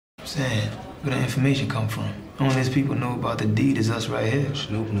saying, where the information come from? Only these people know about the deed is us right here.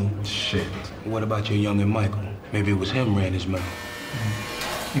 Snoop knew. Shit. What about your youngin' Michael? Maybe it was him ran his mouth.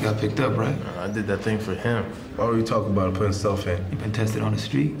 You got picked up, right? I did that thing for him. Why were you talking about putting stuff in? You been tested on the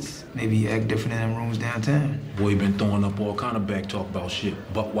streets. Maybe you act different in them rooms downtown. Boy, been throwing up all kind of back talk about shit.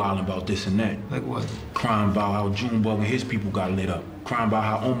 Buck wildin' about this and that. Like what? Crying about how Junebug and his people got lit up. Crying about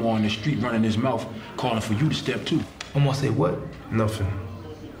how Omar in the street running his mouth, calling for you to step too. Omar say what? Nothing.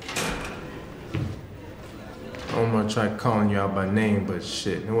 Omar tried calling you out by name, but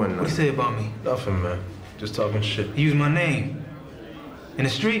shit, it wasn't What he say about me? Nothing, man. Just talking shit. He used my name. In the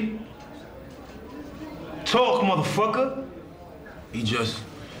street? Talk, motherfucker. He just,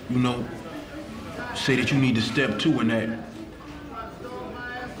 say that you need to step two in that.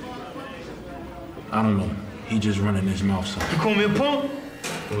 I don't know. He just running his mouth, son. You call me a punk?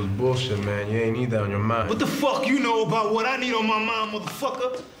 It was bullshit, man. You ain't need that on your mind. What the fuck you know about what I need on my mind,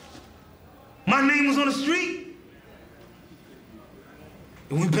 motherfucker? My name was on the street?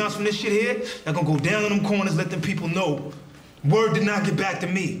 If we bounce from this shit here, I'm gonna go down in them corners, let them people know. Word did not get back to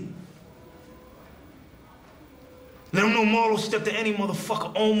me. Let them know Marlo stepped to any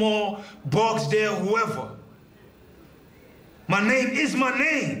motherfucker, Omar, Barksdale, whoever. My name is my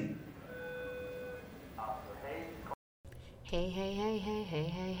name. Hey, hey, hey, hey, hey,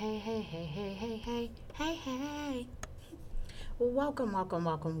 hey, hey, hey, hey, hey, hey, hey, hey, hey. Welcome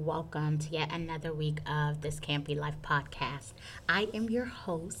to yet another week of This Can't Be Life podcast. I am your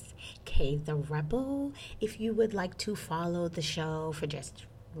host, Kay the Rebel. If you would like to follow the show for just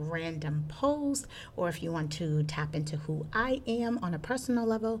random posts, or if you want to tap into who I am on a personal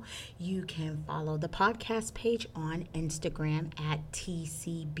level, you can follow the podcast page on Instagram at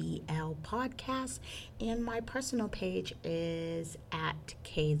TCBL Podcast, and my personal page is at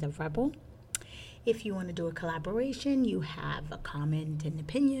Kay the Rebel. If you want to do a collaboration, you have a comment, an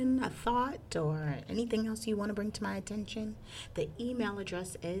opinion, a thought, or anything else you want to bring to my attention, the email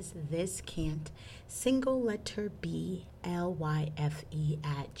address is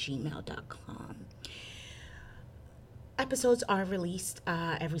thiscan't@gmail.com. Episodes are released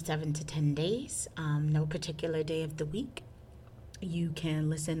every 7 to 10 days, no particular day of the week. You can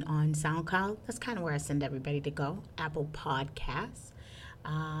listen on SoundCloud. That's kind of where I send everybody to go. Apple Podcasts.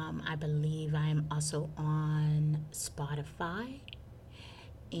 I believe I'm also on Spotify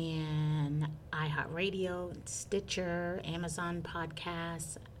and iHeartRadio, Stitcher, Amazon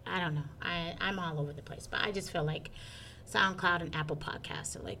Podcasts. I don't know. I'm all over the place, but I just feel like SoundCloud and Apple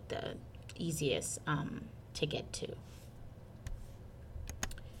Podcasts are like the easiest to get to.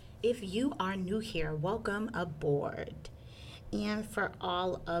 If you are new here, welcome aboard. And for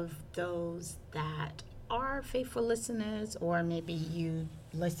all of those that are faithful listeners, or maybe you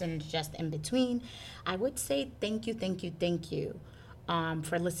listened just in between, I would say thank you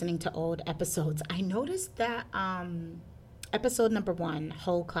for listening to old episodes. I noticed that episode number 1,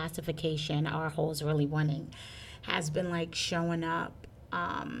 Whole Classification, Our Holes Really Winning, has been like showing up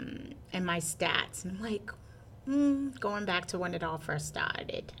in my stats, and I'm like, going back to when it all first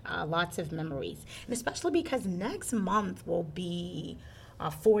started. Lots of memories, and especially because next month will be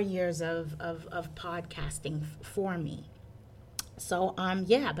 4 years of podcasting for me. So,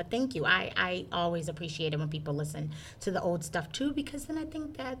 but thank you. I always appreciate it when people listen to the old stuff too, because then I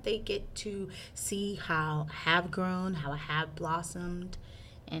think that they get to see how I have grown, how I have blossomed,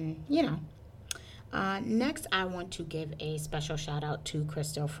 and next I want to give a special shout out to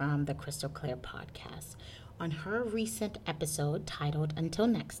Crystal from the Crystal Clear podcast. On her recent episode titled Until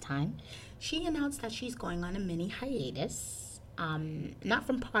Next Time, she announced that she's going on a mini hiatus. Not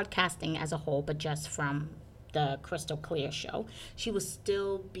from podcasting as a whole, but just from the Crystal Clear show. She will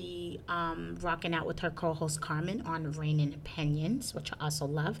still be rocking out with her co-host Carmen on Reigning Opinions, which I also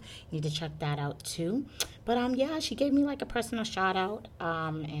love. You need to check that out too. But she gave me like a personal shout out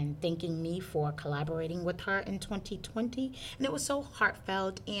and thanking me for collaborating with her in 2020. And it was so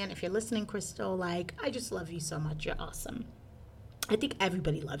heartfelt. And if you're listening, Crystal, I just love you so much. You're awesome. I think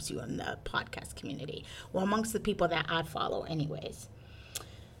everybody loves you in the podcast community. Well, amongst the people that I follow anyways.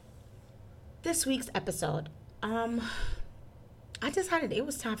 This week's episode, I decided it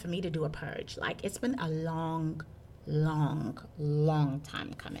was time for me to do a purge. It's been a long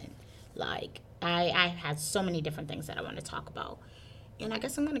time coming. I had so many different things that I want to talk about. And I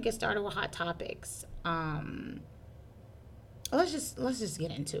guess I'm going to get started with hot topics. Let's just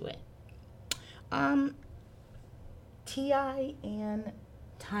get into it. T.I. and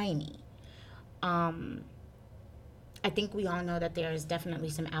Tiny. I think we all know that there's definitely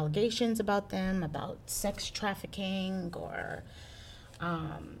some allegations about them, about sex trafficking or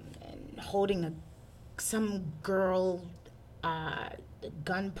and holding some girl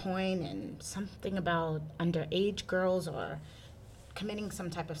gunpoint and something about underage girls or committing some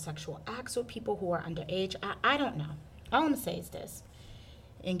type of sexual acts with people who are underage. I don't know. All I'm going to say is this,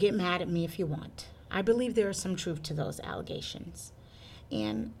 and get mad at me if you want. I believe there is some truth to those allegations.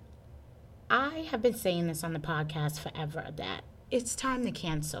 And I have been saying this on the podcast forever, that it's time to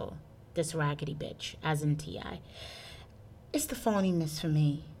cancel this raggedy bitch, as in T.I. It's the phoniness for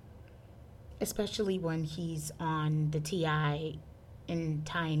me, especially when he's on the T.I. and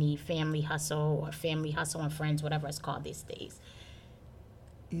Tiny Family Hustle or Family Hustle and Friends, whatever it's called these days.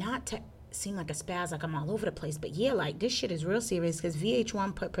 Not to seem like a spaz, like I'm all over the place, but yeah, like this shit is real serious because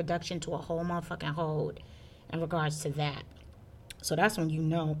VH1 put production to a whole motherfucking hold in regards to that. So that's when you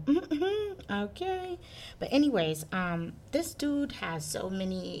know, okay. But anyways, this dude has so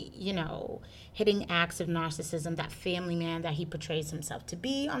many, hitting acts of narcissism, that family man that he portrays himself to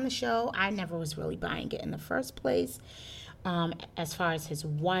be on the show. I never was really buying it in the first place. As far as his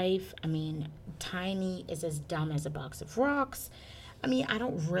wife, Tiny is as dumb as a box of rocks. I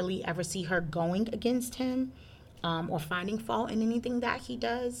don't really ever see her going against him or finding fault in anything that he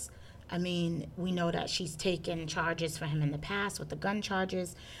does. We know that she's taken charges for him in the past with the gun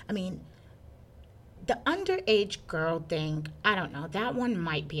charges. The underage girl thing, I don't know. That one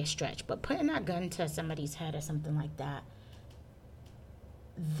might be a stretch, but putting that gun to somebody's head or something like that,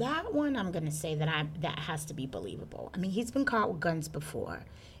 that one I'm going to say that has to be believable. He's been caught with guns before.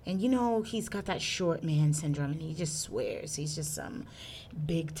 And, he's got that short man syndrome, and he just swears he's just some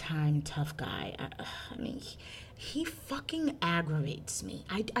big-time tough guy. He fucking aggravates me.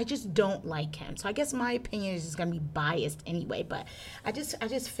 I just don't like him. So I guess my opinion is just going to be biased anyway. But I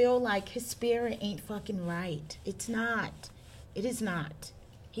just feel like his spirit ain't fucking right. It's not. It is not.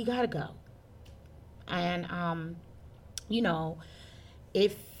 He got to go. And,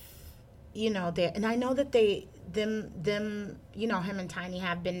 if, and I know that him and Tiny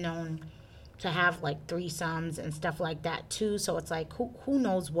have been known to have like threesomes and stuff like that too. So it's like, who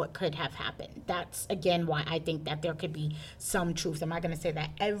knows what could have happened. That's again why I think that there could be some truth. I'm not going to say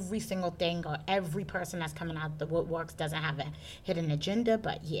that every single thing or every person that's coming out the woodworks doesn't have a hidden agenda,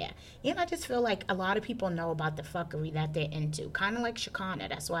 but yeah. And I just feel like a lot of people know about the fuckery that they're into. Kind of like Shekinah.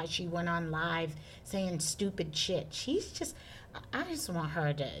 That's why she went on live saying stupid shit. I just want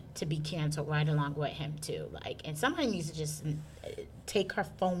her to be canceled right along with him too. And somebody needs to just take her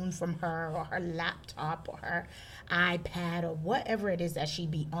phone from her or her laptop or her iPad or whatever it is that she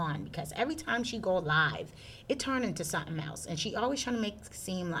be on, because every time she go live, it turn into something else. And she always trying to make it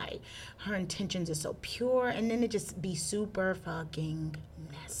seem like her intentions are so pure, and then it just be super fucking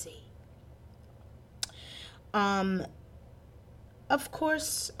messy. Of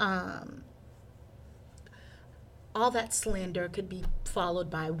course, all that slander could be followed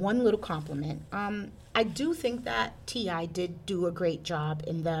by one little compliment. I do think that T.I. did do a great job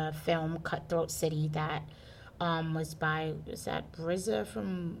in the film Cutthroat City that was by, is that RZA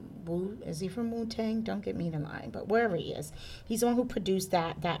from is he from Wu-Tang? Don't get me the line, but wherever he is. He's the one who produced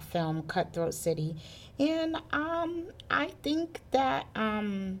that film, Cutthroat City. And I think that,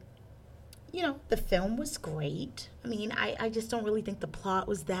 the film was great. I just don't really think the plot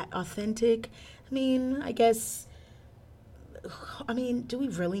was that authentic. I guess... do we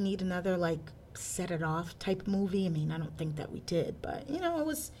really need another set it off type movie? I don't think that we did, but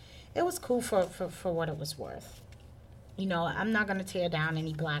it was cool for what it was worth. I'm not gonna tear down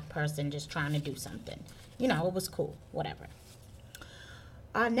any black person just trying to do something. It was cool, whatever.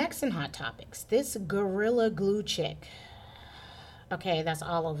 Next in Hot Topics, this Gorilla Glue chick. Okay, that's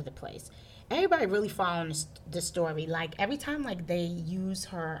all over the place. Everybody really following the story. Every time they use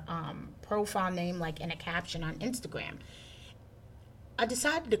her profile name in a caption on Instagram, I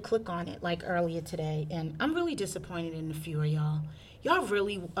decided to click on it earlier today, and I'm really disappointed in a few of y'all. Y'all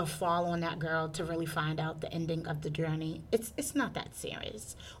really are following that girl to really find out the ending of the journey. It's not that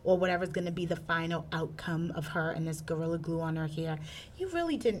serious, or whatever's going to be the final outcome of her and this Gorilla Glue on her hair. You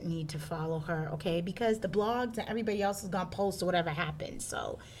really didn't need to follow her, okay? Because the blogs and everybody else is going to post whatever happened.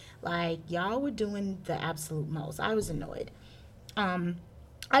 So, y'all were doing the absolute most. I was annoyed.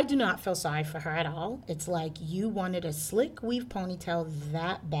 I do not feel sorry for her at all. It's you wanted a slick weave ponytail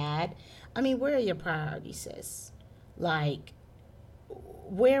that bad. Where are your priorities, sis?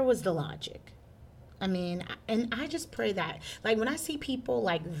 Where was the logic? And I just pray that, when I see people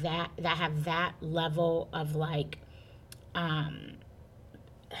that have that level of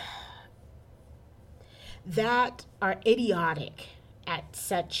that are idiotic at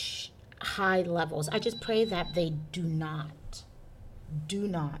such high levels, I just pray that they do not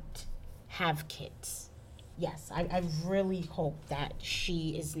have kids. Yes, I really hope that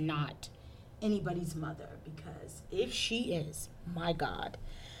she is not anybody's mother, because if she is, my God.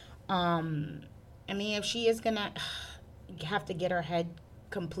 I mean, if she is gonna have to get her head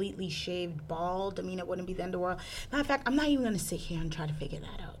completely shaved bald, I mean, it wouldn't be the end of the world. Matter of fact, I'm not even gonna sit here and try to figure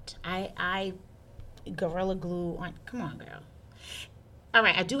that out. I Gorilla Glue on, come on, girl. All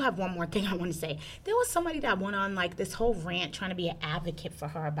right, I do have one more thing I want to say. There was somebody that went on like this whole rant trying to be an advocate for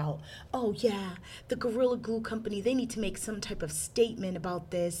her about, oh yeah, the Gorilla Glue company, they need to make some type of statement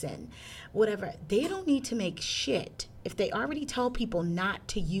about this and whatever. They don't need to make shit if they already tell people not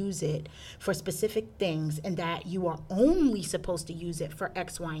to use it for specific things and that you are only supposed to use it for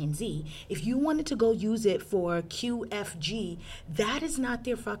X, Y, and Z. If you wanted to go use it for QFG, that is not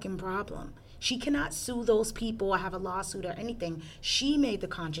their fucking problem. She cannot sue those people or have a lawsuit or anything. She made the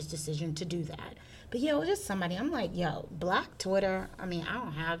conscious decision to do that. But yeah, it was just somebody, I'm like, yo, block Twitter. I mean, I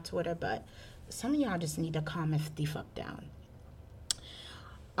don't have Twitter, but some of y'all just need to calm the fuck down.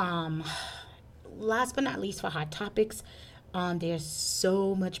 Last but not least for hot topics, there's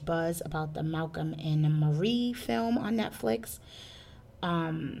so much buzz about the Malcolm and Marie film on Netflix.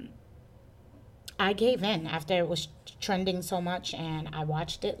 I gave in after it was trending so much, and I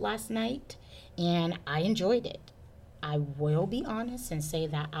watched it last night. And I enjoyed it. I will be honest and say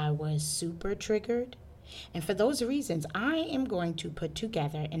that I was super triggered. And for those reasons, I am going to put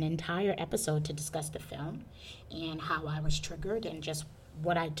together an entire episode to discuss the film and how I was triggered and just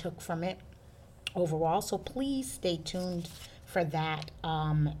what I took from it overall. So please stay tuned for that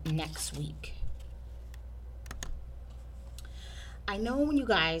next week. I know when you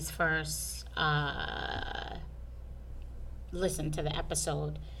guys first listened to the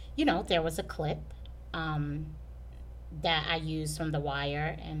episode, you know, there was a clip that I used from The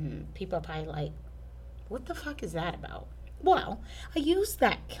Wire, and people are probably like, what the fuck is that about? Well, I used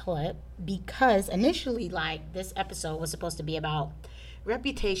that clip because initially, like, this episode was supposed to be about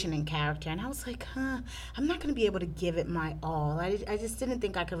reputation and character, and I was like, I'm not going to be able to give it my all. I just didn't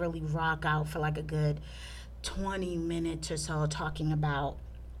think I could really rock out for like a good 20 minutes or so talking about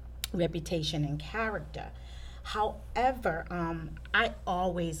reputation and character. However, I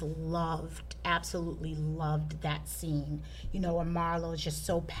always absolutely loved that scene, you know, where Marlo is just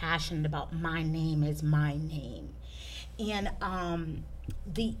so passionate about my name is my name. And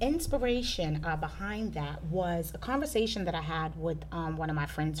the inspiration behind that was a conversation that I had with one of my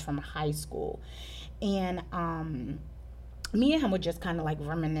friends from high school. And me and him were just kind of like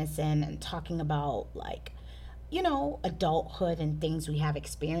reminiscing and talking about like, you know, adulthood and things we have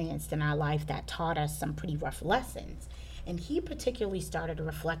experienced in our life that taught us some pretty rough lessons. And he particularly started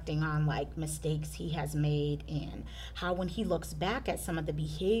reflecting on like mistakes he has made and how when he looks back at some of the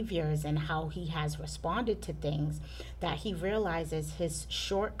behaviors and how he has responded to things, that he realizes his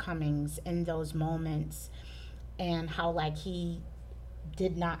shortcomings in those moments and how like he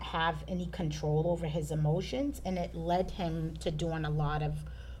did not have any control over his emotions, and it led him to doing a lot of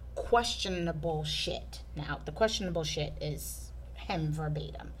questionable shit. Now, the questionable shit is him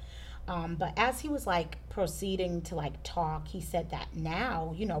verbatim. But as he was like proceeding to like talk, he said that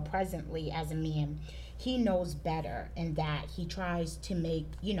now, you know, presently as a man, he knows better and that he tries to make,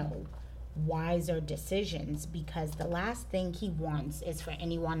 you know, wiser decisions, because the last thing he wants is for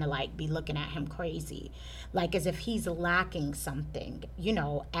anyone to like be looking at him crazy, like as if he's lacking something, you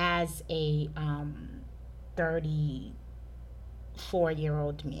know, as a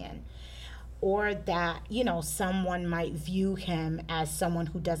 34-year-old man, or that, you know, someone might view him as someone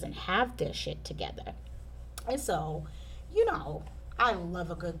who doesn't have their shit together. And so, you know, I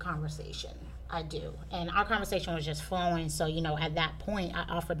love a good conversation. I do. And our conversation was just flowing. So, you know, at that point, I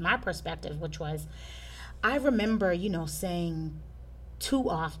offered my perspective, which was, I remember, you know, saying too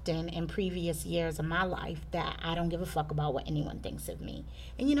often in previous years of my life that I don't give a fuck about what anyone thinks of me.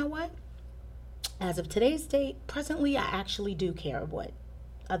 And you know what? As of today's date, presently, I actually do care what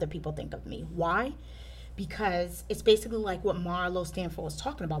other people think of me. Why? Because it's basically like what Marlo Stanford was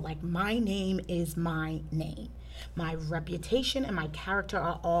talking about. Like, my name is my name. My reputation and my character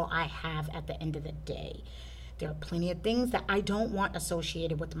are all I have at the end of the day. There are plenty of things that I don't want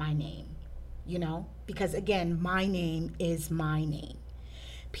associated with my name, you know? Because again, my name is my name.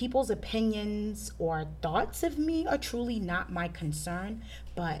 People's opinions or thoughts of me are truly not my concern,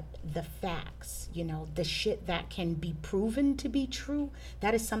 but the facts, you know, the shit that can be proven to be true,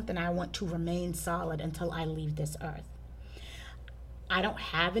 that is something I want to remain solid until I leave this earth. I don't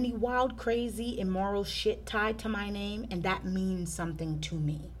have any wild, crazy, immoral shit tied to my name, and that means something to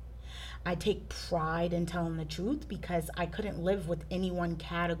me. I take pride in telling the truth because I couldn't live with anyone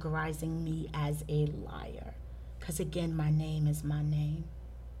categorizing me as a liar. Because again, my name is my name.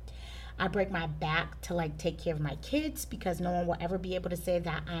 I break my back to like take care of my kids because no one will ever be able to say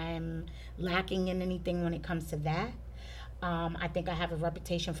that I'm lacking in anything when it comes to that. I think I have a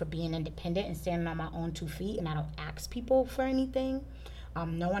reputation for being independent and standing on my own 2 feet, and I don't ask people for anything.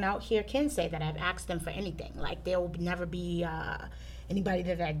 No one out here can say that I've asked them for anything. Like, there will never be anybody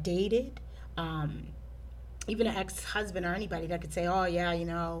that I dated, even an ex-husband or anybody that could say, oh, yeah, you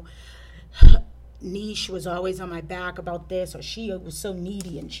know, Niche was always on my back about this, or she was so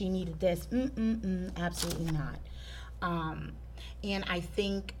needy and she needed this. Absolutely not. And I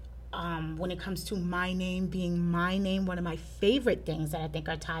think when it comes to my name being my name, one of my favorite things that I think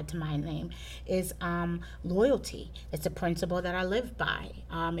are tied to my name is loyalty. It's a principle that I live by.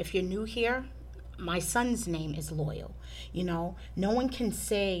 If you're new here, my son's name is Loyal. You know, no one can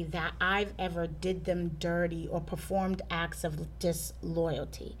say that I've ever did them dirty or performed acts of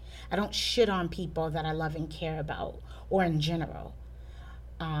disloyalty. I don't shit on people that I love and care about, or in general.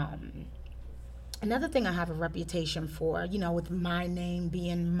 Another thing I have a reputation for, you know, with my name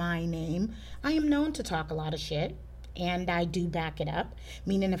being my name, I am known to talk a lot of shit, and I do back it up.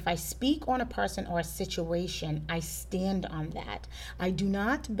 Meaning, if I speak on a person or a situation, I stand on that. I do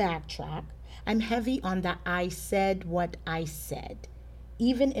not backtrack. I'm heavy on the I said what I said,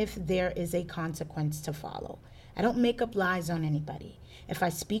 even if there is a consequence to follow. I don't make up lies on anybody. If I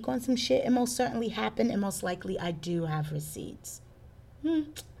speak on some shit, it most certainly happened, and most likely I do have receipts.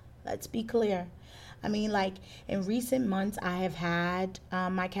 Let's be clear. I mean, like, in recent months, I have had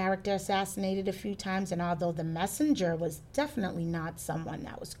my character assassinated a few times, and although the messenger was definitely not someone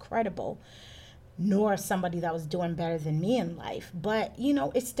that was credible, nor somebody that was doing better than me in life, but, you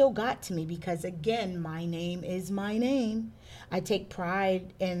know, it still got to me because, again, my name is my name. I take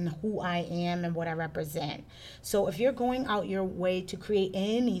pride in who I am and what I represent. So if you're going out your way to create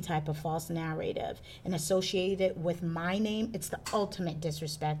any type of false narrative and associate it with my name, it's the ultimate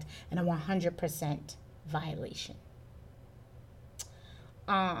disrespect and a 100% violation.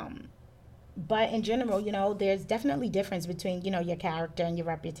 But in general, you know, there's definitely difference between, you know, your character and your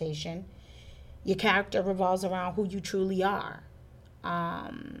reputation. Your character revolves around who you truly are.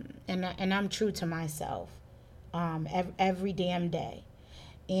 And I'm true to myself every damn day.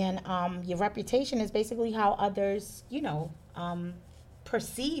 And your reputation is basically how others, you know,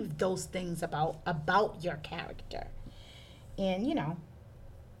 perceive those things about your character. And, you know,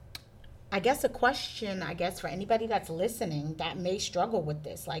 I guess a question, for anybody that's listening that may struggle with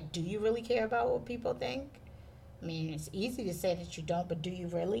this, like, do you really care about what people think? I mean, it's easy to say that you don't, but do you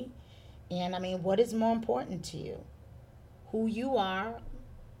really? And I mean, what is more important to you? Who you are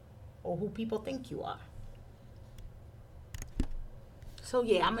or who people think you are? So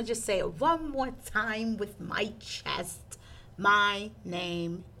yeah, I'm going to just say it one more time with my chest. My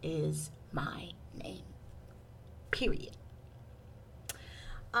name is my name. Period.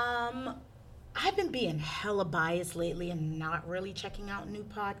 I've been being hella biased lately and not really checking out new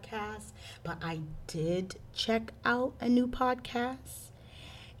podcasts, but I did check out a new podcast.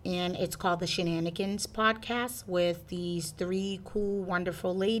 And it's called the Shenanigans Podcast with these 3 cool,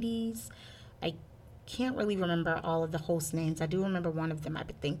 wonderful ladies. I can't really remember all of the host names. I do remember one of them, I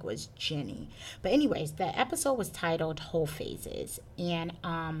think, was Jenny. But anyways, the episode was titled Whole Phases. And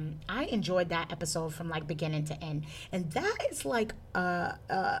I enjoyed that episode from like beginning to end. And that is like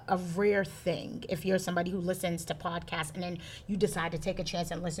a rare thing. If you're somebody who listens to podcasts and then you decide to take a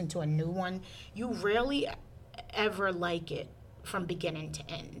chance and listen to a new one, you rarely ever like it from beginning to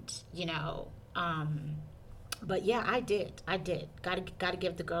end, you know. But yeah, I did. Gotta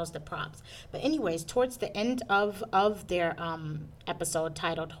give the girls the props. But anyways, towards the end of their episode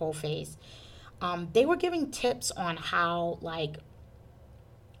titled Whole Phase, they were giving tips on how, like,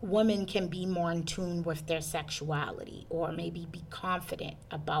 women can be more in tune with their sexuality, or maybe be confident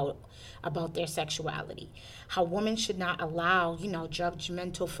about their sexuality. How women should not allow, you know,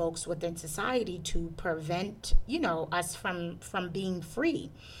 judgmental folks within society to prevent, you know, us from being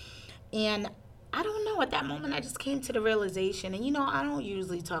free. And I don't know, at that moment I just came to the realization, and you know, I don't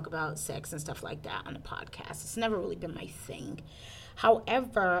usually talk about sex and stuff like that on the podcast. It's never really been my thing.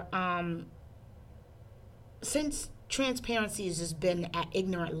 However, since transparency has just been at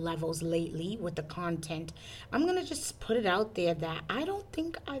ignorant levels lately with the content, I'm gonna just put it out there that I don't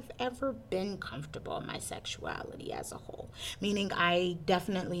think I've ever been comfortable in my sexuality as a whole. Meaning, I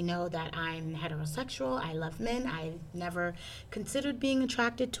definitely know that I'm heterosexual. I love men. I've never considered being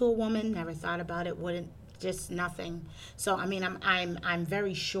attracted to a woman. Never thought about it. Wouldn't. Just nothing. So I mean, I'm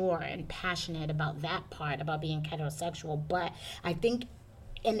very sure and passionate about that part, about being heterosexual. But I think,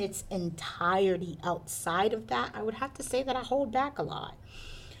 in its entirety outside of that, I would have to say that I hold back a lot.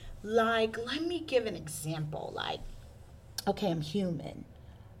 Like, let me give an example. Like, okay, I'm human.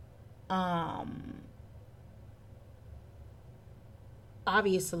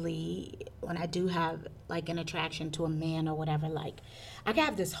 obviously, when I do have like an attraction to a man or whatever, like I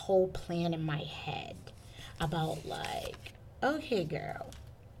have this whole plan in my head about like, okay, girl,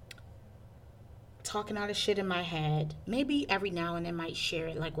 talking all the shit in my head. Maybe every now and then might share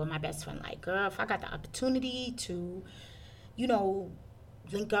it like with my best friend. Like, girl, if I got the opportunity to, you know,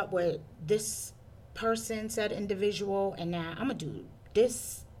 link up with this person, said individual, and now I'm gonna do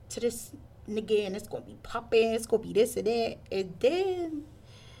this to this nigga, and it's gonna be popping, it's gonna be this and that. And then,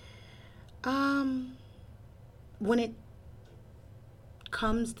 when it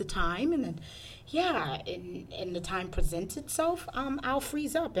comes the time, and then, yeah, and the time presents itself, I'll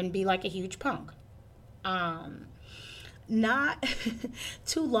freeze up and be like a huge punk. Not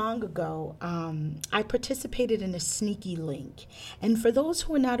too long ago, I participated in a sneaky link. And for those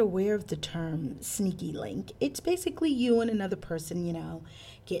who are not aware of the term sneaky link, it's basically you and another person, you know,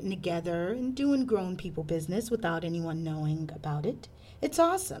 getting together and doing grown people business without anyone knowing about it. It's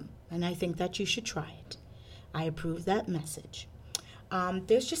awesome, and I think that you should try it. I approve that message.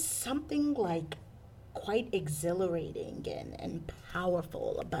 There's just something like quite exhilarating and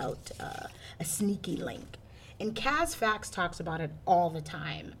powerful about a sneaky link. And Kaz Fax talks about it all the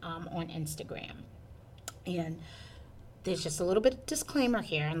time on Instagram. And there's just a little bit of disclaimer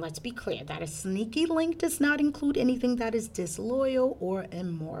here, and let's be clear that a sneaky link does not include anything that is disloyal or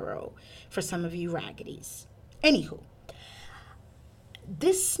immoral for some of you raggities. Anywho,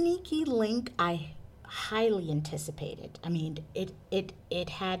 this sneaky link I highly anticipated. I mean, it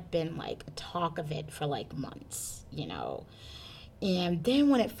had been like a talk of it for like months, you know. And then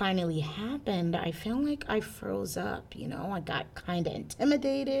when it finally happened, I felt like I froze up, you know. I got kind of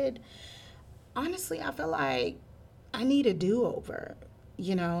intimidated. Honestly, I feel like I need a do-over,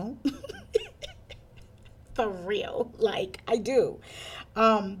 you know. For real, like I do.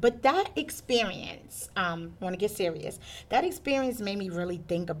 But that experience, want to get serious, that experience made me really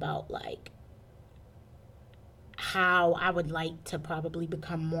think about like how I would like to probably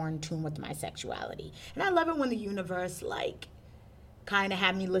become more in tune with my sexuality. And I love it when the universe like kind of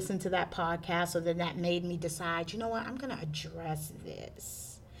had me listen to that podcast, so then that made me decide, you know what, I'm going to address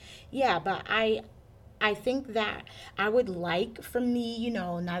this. Yeah, but I think that I would like for me, you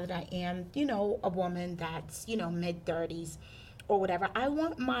know, now that I am, you know, a woman that's, you know, mid-30s or whatever, I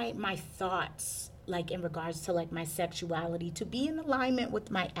want my thoughts, like in regards to like my sexuality, to be in alignment with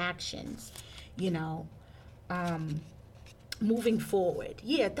my actions, you know, moving forward.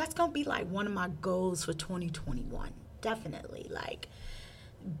 Yeah, that's going to be like one of my goals for 2021. Definitely, like,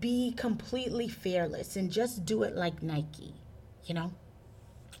 be completely fearless and just do it like Nike, you know?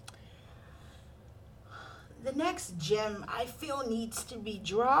 The next gem I feel needs to be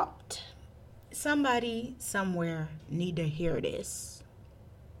dropped. Somebody somewhere need to hear this.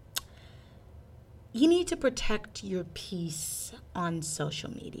 You need to protect your peace on social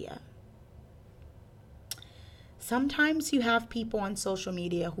media. Sometimes you have people on social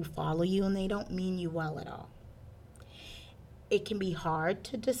media who follow you and they don't mean you well at all. It can be hard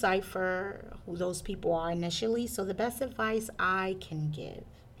to decipher who those people are initially, so the best advice I can give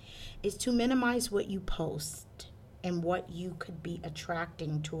is to minimize what you post and what you could be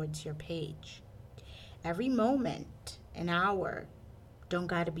attracting towards your page. Every moment, an hour, don't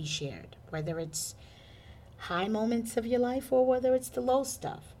gotta be shared, whether it's high moments of your life or whether it's the low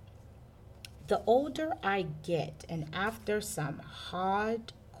stuff. The older I get, and after some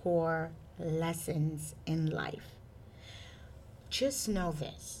hardcore lessons in life, just know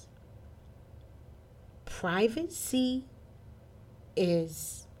this: privacy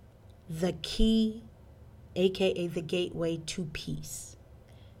is the key, aka the gateway to peace.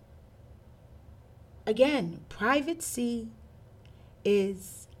 Again, privacy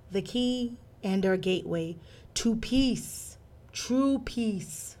is the key and our gateway to peace, true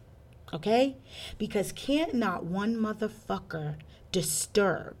peace. Okay? Because can't not one motherfucker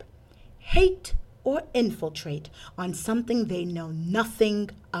disturb, hate, or infiltrate on something they know nothing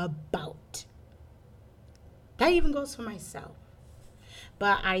about. That even goes for myself.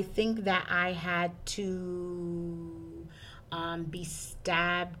 But I think that I had to be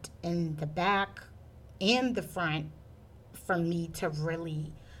stabbed in the back and the front for me to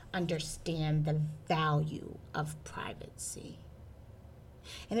really understand the value of privacy.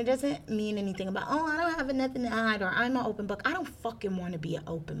 And it doesn't mean anything about, oh, I don't have nothing to hide, or I'm an open book. I don't fucking want to be an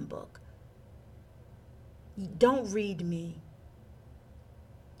open book. Don't read me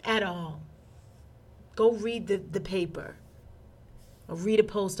at all. Go read the paper. Or read a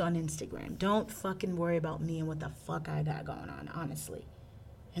post on Instagram. Don't fucking worry about me and what the fuck I got going on, honestly.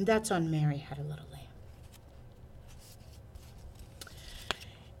 And that's on Mary Had a Little Lamb.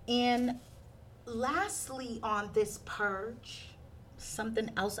 And lastly on this purge,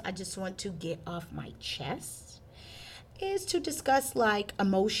 something else I just want to get off my chest is to discuss like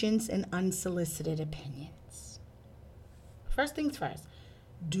emotions and unsolicited opinions. First things first,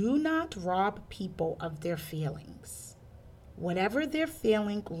 do not rob people of their feelings. Whatever they're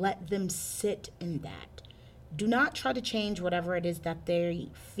feeling, let them sit in that. Do not try to change whatever it is that they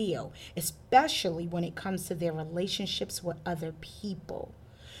feel, especially when it comes to their relationships with other people,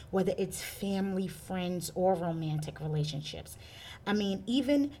 whether it's family, friends, or romantic relationships. I mean,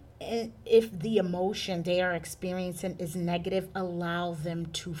 even if the emotion they are experiencing is negative, allow them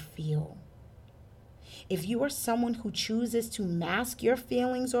to feel. If you are someone who chooses to mask your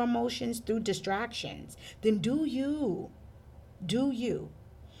feelings or emotions through distractions, then do you. Do you.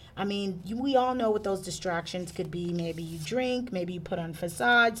 I mean, we all know what those distractions could be. Maybe you drink, maybe you put on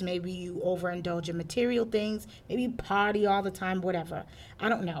facades, maybe you overindulge in material things, maybe you party all the time, whatever. I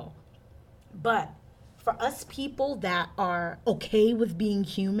don't know. But for us people that are okay with being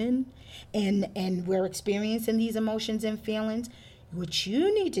human and we're experiencing these emotions and feelings, what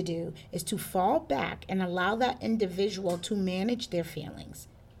you need to do is to fall back and allow that individual to manage their feelings,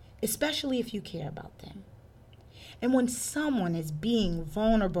 especially if you care about them. And when someone is being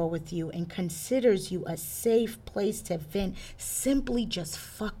vulnerable with you and considers you a safe place to vent, simply just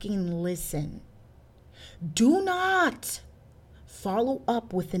fucking listen. Do not follow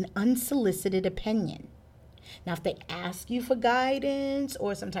up with an unsolicited opinion. Now, if they ask you for guidance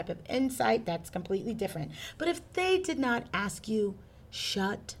or some type of insight, that's completely different. But if they did not ask you,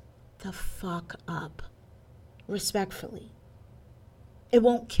 shut the fuck up. Respectfully. It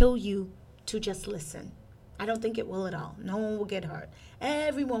won't kill you to just listen. I don't think it will at all. No one will get hurt.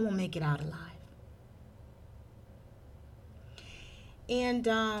 Everyone will make it out alive. And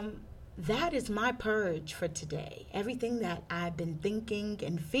that is my purge for today. Everything that I've been thinking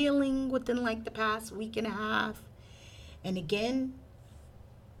and feeling within like the past week and a half. And again,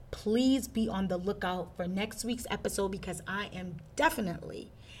 please be on the lookout for next week's episode because I am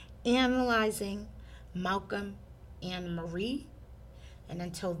definitely analyzing Malcolm and Marie. And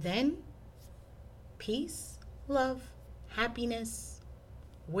until then, peace, love, happiness,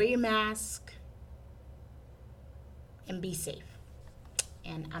 wear your mask, and be safe.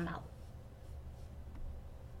 And I'm out.